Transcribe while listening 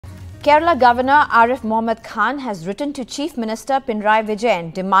Kerala Governor Arif Mohammed Khan has written to Chief Minister Pinarayi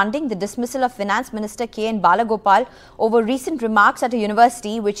Vijayan demanding the dismissal of Finance Minister KN Balagopal over recent remarks at a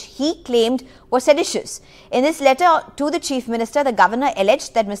university which he claimed were seditious. In this letter to the Chief Minister, the Governor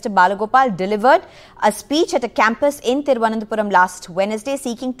alleged that Mr. Balagopal delivered a speech at a campus in Thiruvananthapuram last Wednesday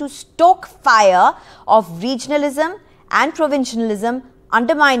seeking to stoke fire of regionalism and provincialism,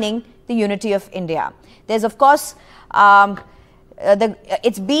 undermining the unity of India. There's of course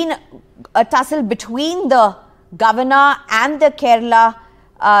it's been a tussle between the governor and the Kerala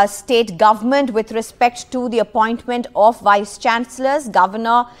state government with respect to the appointment of vice chancellors.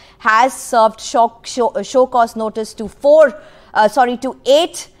 Governor has served show cause notice to to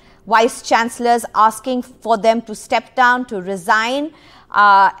 8 vice chancellors, asking for them to step down, to resign,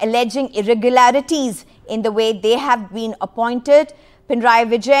 alleging irregularities in the way they have been appointed. Pinarayi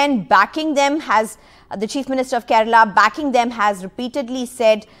Vijayan, backing them, the Chief Minister of Kerala, backing them, has repeatedly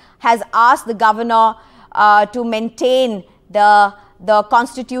has asked the governor to maintain the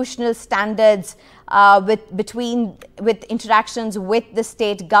constitutional standards with interactions with the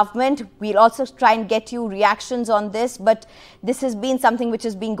state government. We'll also try and get you reactions on this, but this has been something which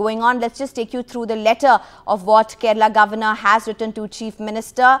has been going on. Let's just take you through the letter of what Kerala Governor has written to Chief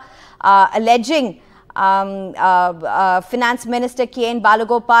Minister, alleging Finance Minister KN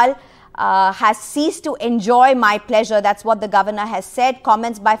Balagopal has ceased to enjoy my pleasure. That's what the governor has said.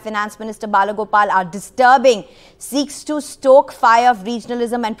 Comments by Finance Minister Balagopal are disturbing. Seeks to stoke fire of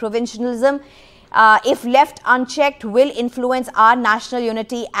regionalism and provincialism. If left unchecked, will influence our national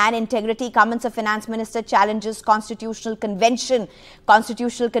unity and integrity. Comments of Finance Minister challenges Constitutional Convention.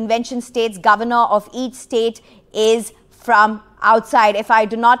 Constitutional Convention states governor of each state is from outside. If I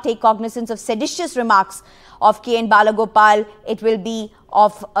do not take cognizance of seditious remarks of KN Balagopal, it will be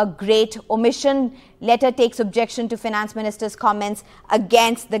of a great omission. Letter takes objection to Finance Minister's comments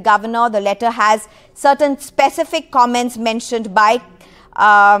against the governor. The letter has certain specific comments mentioned by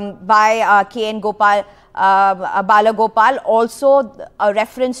KN Balagopal. Also a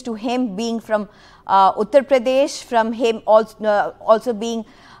reference to him being from Uttar Pradesh, from him also being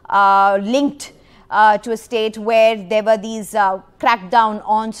linked to a state where there were these crackdown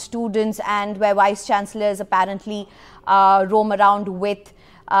on students and where vice chancellors apparently roam around with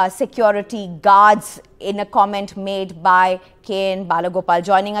security guards, in a comment made by KN Balagopal.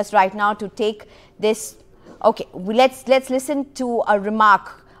 Joining us right now to take this. Okay, let's listen to a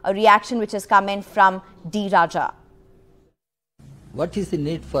reaction which has come in from D. Raja. What is the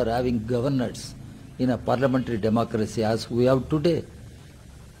need for having governors in a parliamentary democracy as we have today,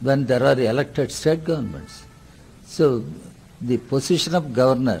 when there are elected state governments? So the position of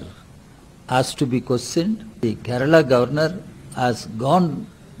governor has to be questioned. The Kerala governor has gone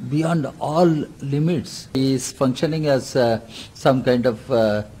beyond all limits. He is functioning as some kind of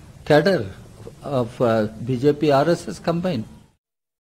cadre of BJP RSS combined.